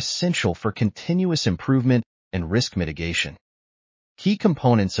 They are essential for continuous improvement and risk mitigation. Key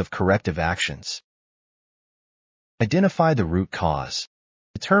components of corrective actions. Identify the root cause.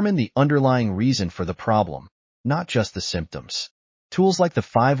 Determine the underlying reason for the problem, not just the symptoms. Tools like the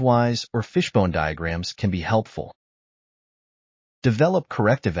 5 whys or fishbone diagrams can be helpful. Develop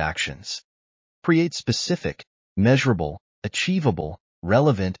corrective actions. Create specific, measurable, achievable,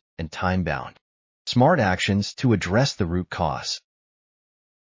 relevant, and time-bound SMART actions to address the root cause.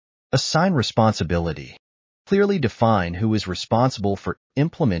 Assign responsibility. Clearly define who is responsible for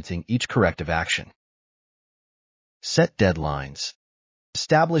implementing each corrective action. Set deadlines.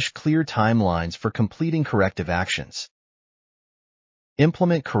 Establish clear timelines for completing corrective actions.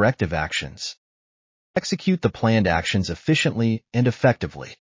 Implement corrective actions. Execute the planned actions efficiently and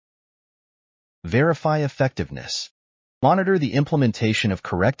effectively. Verify effectiveness. Monitor the implementation of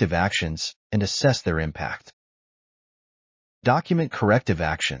corrective actions and assess their impact. Document corrective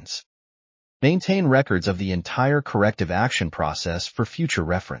actions. Maintain records of the entire corrective action process for future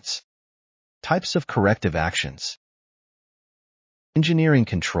reference. Types of corrective actions. Engineering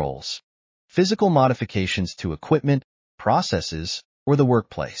controls. Physical modifications to equipment, processes, or the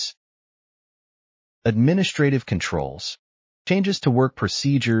workplace. Administrative controls. Changes to work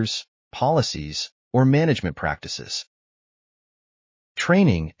procedures, policies, or management practices.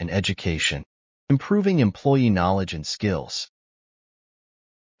 Training and education. Improving employee knowledge and skills.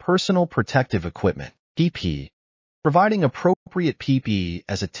 Personal protective equipment, PPE. Providing appropriate PPE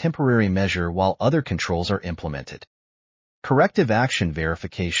as a temporary measure while other controls are implemented. Corrective action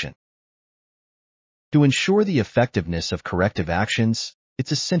verification. To ensure the effectiveness of corrective actions,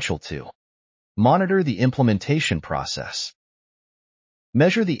 it's essential to monitor the implementation process.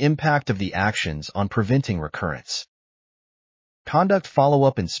 Measure the impact of the actions on preventing recurrence. Conduct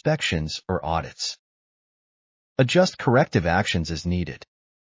follow-up inspections or audits. Adjust corrective actions as needed.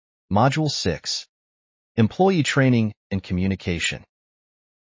 Module 6. Employee training and communication.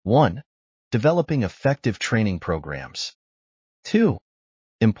 1. Developing effective training programs. 2.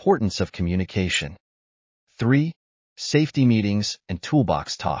 Importance of communication. 3. Safety meetings and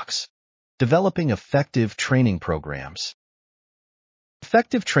toolbox talks. Developing effective training programs.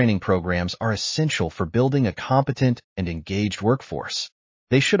 Effective training programs are essential for building a competent and engaged workforce.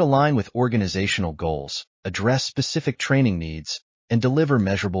 They should align with organizational goals, address specific training needs, and deliver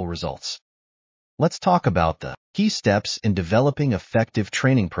measurable results. Let's talk about the key steps in developing effective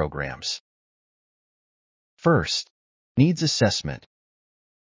training programs. First, needs assessment.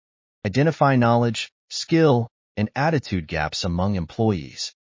 Identify knowledge, skill, and attitude gaps among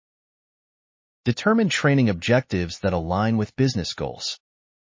employees. Determine training objectives that align with business goals.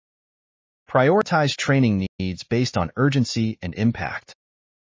 Prioritize training needs based on urgency and impact.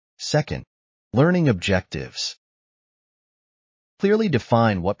 Second, learning objectives. Clearly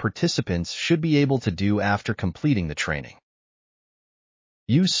define what participants should be able to do after completing the training.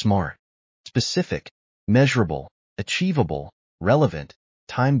 Use SMART, specific, measurable, achievable, relevant,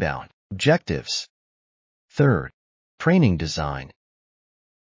 time-bound objectives. Third, training design.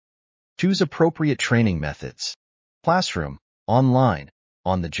 Choose appropriate training methods: classroom, online,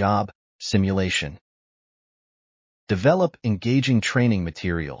 on-the-job, simulation. Develop engaging training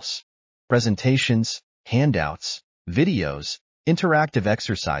materials: presentations, handouts, videos, interactive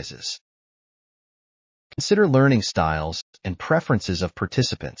exercises. Consider learning styles and preferences of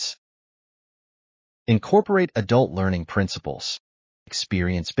participants. Incorporate adult learning principles: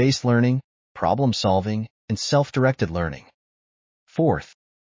 experience-based learning, problem-solving, and self-directed learning. Fourth,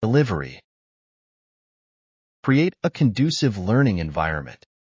 delivery. Create a conducive learning environment.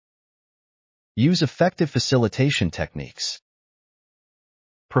 Use effective facilitation techniques.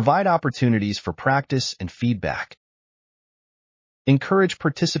 Provide opportunities for practice and feedback. Encourage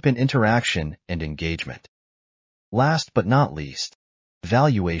participant interaction and engagement. Last but not least,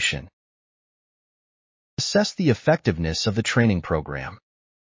 evaluation. Assess the effectiveness of the training program.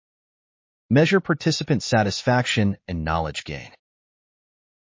 Measure participant satisfaction and knowledge gain.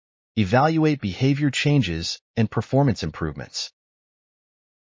 Evaluate behavior changes and performance improvements.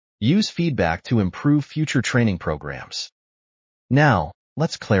 Use feedback to improve future training programs. Now,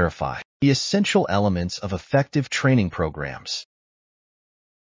 let's clarify the essential elements of effective training programs.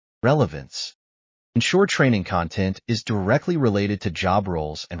 Relevance. Ensure training content is directly related to job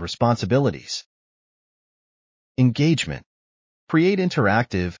roles and responsibilities. Engagement. Create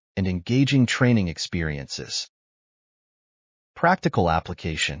interactive and engaging training experiences. Practical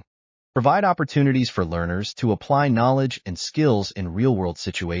application. Provide opportunities for learners to apply knowledge and skills in real-world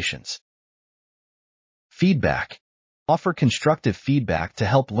situations. Feedback. Offer constructive feedback to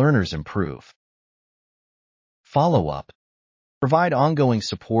help learners improve. Follow-up. Provide ongoing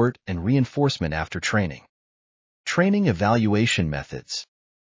support and reinforcement after training. Training evaluation methods.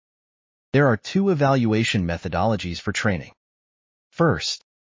 There are 2 evaluation methodologies for training. First,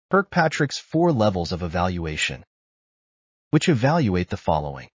 Kirkpatrick's 4 levels of evaluation, which evaluate the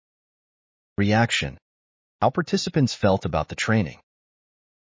following. Reaction. How participants felt about the training.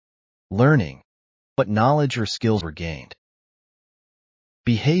 Learning. What knowledge or skills were gained.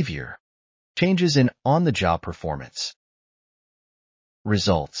 Behavior. Changes in on-the-job performance.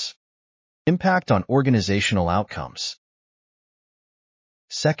 Results. Impact on organizational outcomes.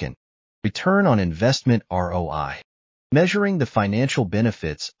 Second, return on investment ROI. Measuring the financial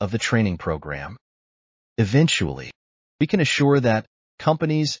benefits of the training program. Eventually, we can assure that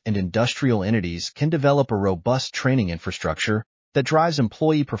companies and industrial entities can develop a robust training infrastructure that drives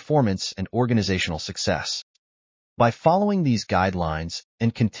employee performance and organizational success. By following these guidelines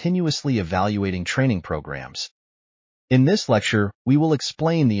and continuously evaluating training programs, in this lecture, we will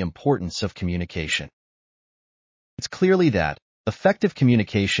explain the importance of communication. It's clearly that effective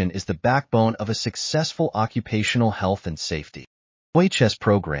communication is the backbone of a successful occupational health and safety OHS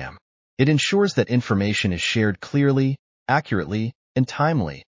program. It ensures that information is shared clearly, accurately, and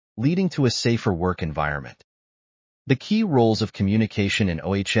timely, leading to a safer work environment. The key roles of communication in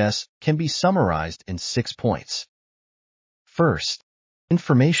OHS can be summarized in 6 points. First,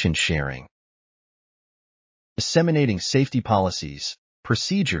 information sharing. Disseminating safety policies,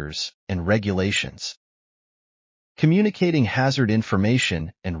 procedures, and regulations. Communicating hazard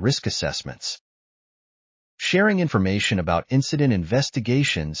information and risk assessments. Sharing information about incident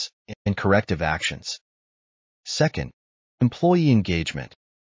investigations and corrective actions. Second, employee engagement.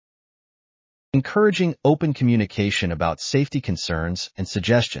 Encouraging open communication about safety concerns and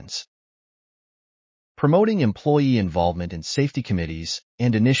suggestions. Promoting employee involvement in safety committees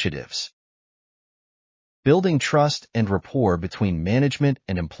and initiatives. Building trust and rapport between management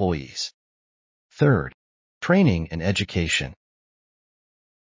and employees. Third, training and education.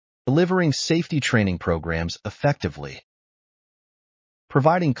 Delivering safety training programs effectively.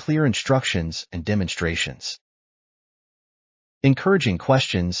 Providing clear instructions and demonstrations. Encouraging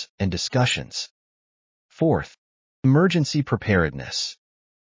questions and discussions. Fourth, emergency preparedness.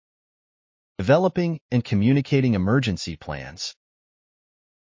 Developing and communicating emergency plans.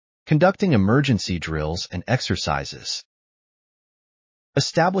 Conducting emergency drills and exercises.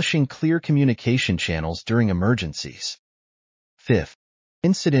 Establishing clear communication channels during emergencies. Fifth,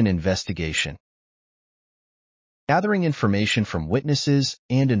 incident investigation. Gathering information from witnesses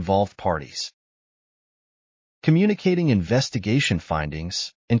and involved parties. Communicating investigation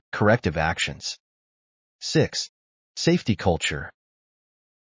findings and corrective actions. 6. Safety culture.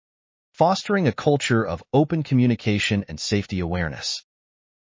 Fostering a culture of open communication and safety awareness.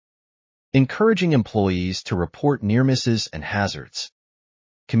 Encouraging employees to report near misses and hazards.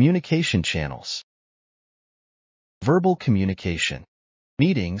 Communication channels. Verbal communication.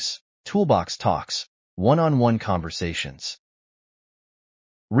 Meetings, toolbox talks, one-on-one conversations.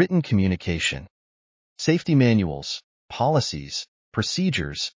 Written communication. Safety manuals, policies,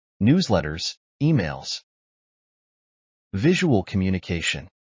 procedures, newsletters, emails. Visual communication.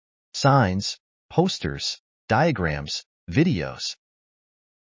 Signs, posters, diagrams, videos.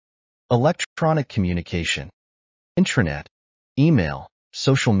 Electronic communication. Intranet, email,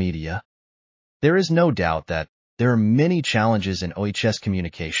 social media. There is no doubt that there are many challenges in OHS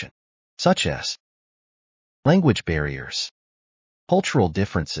communication, such as language barriers, cultural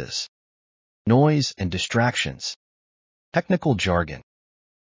differences, noise and distractions, technical jargon,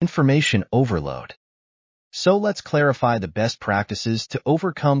 information overload. So let's clarify the best practices to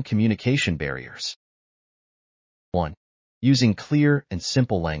overcome communication barriers. 1. Using clear and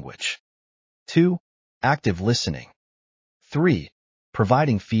simple language. 2. Active listening. 3.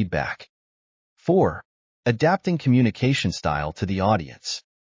 Providing feedback. 4. Adapting communication style to the audience.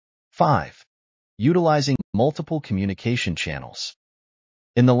 5. Utilizing multiple communication channels.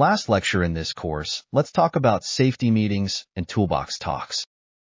 In the last lecture in this course, let's talk about safety meetings and toolbox talks.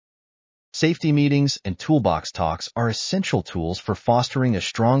 Safety meetings and toolbox talks are essential tools for fostering a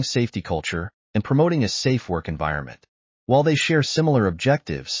strong safety culture and promoting a safe work environment. While they share similar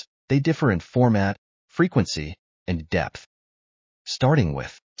objectives, they differ in format, frequency, and depth. Starting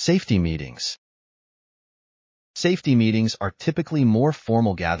with safety meetings. Safety meetings are typically more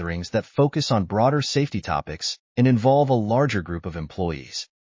formal gatherings that focus on broader safety topics and involve a larger group of employees.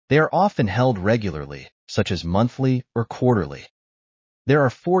 They are often held regularly, such as monthly or quarterly. There are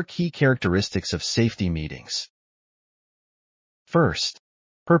 4 key characteristics of safety meetings. First,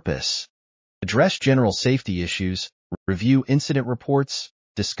 purpose. Address general safety issues, review incident reports,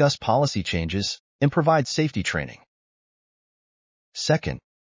 discuss policy changes, and provide safety training. Second,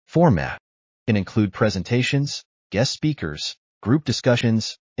 format. Can include presentations, guest speakers, group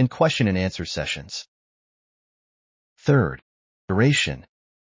discussions, and question and answer sessions. Third, duration.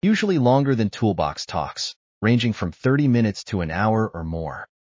 Usually longer than toolbox talks, ranging from 30 minutes to an hour or more.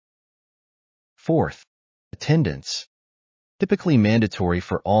 Fourth, attendance. Typically mandatory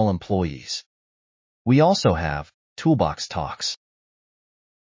for all employees. We also have toolbox talks.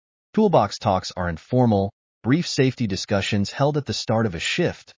 Toolbox talks are informal, brief safety discussions held at the start of a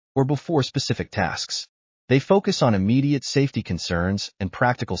shift or before specific tasks. They focus on immediate safety concerns and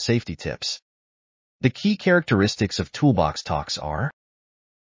practical safety tips. The key characteristics of toolbox talks are: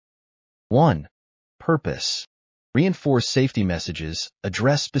 1. Purpose. Reinforce safety messages,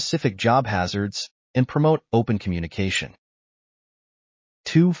 address specific job hazards, and promote open communication.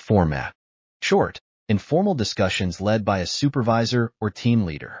 2. Format. Short, informal discussions led by a supervisor or team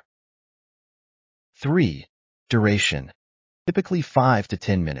leader. 3. Duration. Typically 5 to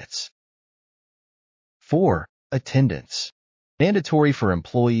 10 minutes. 4. Attendance. Mandatory for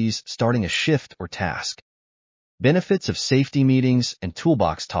employees starting a shift or task. Benefits of safety meetings and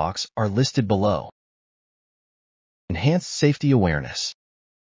toolbox talks are listed below. Enhanced safety awareness.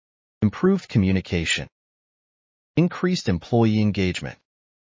 Improved communication. Increased employee engagement.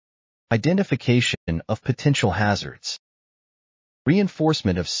 Identification of potential hazards.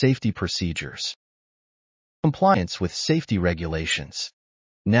 Reinforcement of safety procedures. Compliance with safety regulations.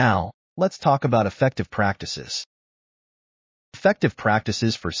 Now, let's talk about effective practices. Effective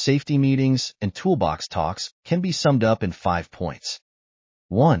practices for safety meetings and toolbox talks can be summed up in 5 points.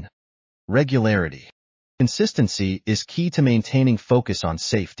 1. Regularity. Consistency is key to maintaining focus on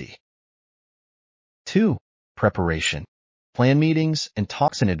safety. 2. Preparation. Plan meetings and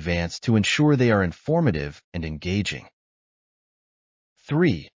talks in advance to ensure they are informative and engaging.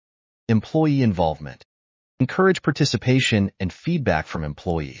 3. Employee involvement. Encourage participation and feedback from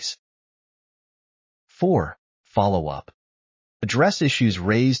employees. 4. Follow-up. Address issues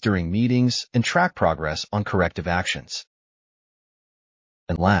raised during meetings and track progress on corrective actions.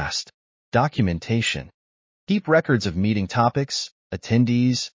 And last, documentation. Keep records of meeting topics,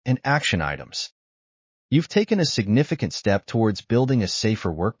 attendees, and action items. You've taken a significant step towards building a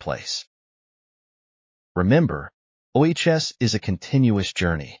safer workplace. Remember, OHS is a continuous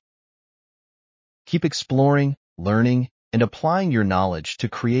journey. Keep exploring, learning, and applying your knowledge to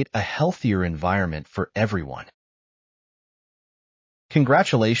create a healthier environment for everyone.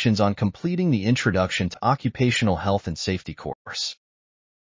 Congratulations on completing the Introduction to Occupational Health and Safety course.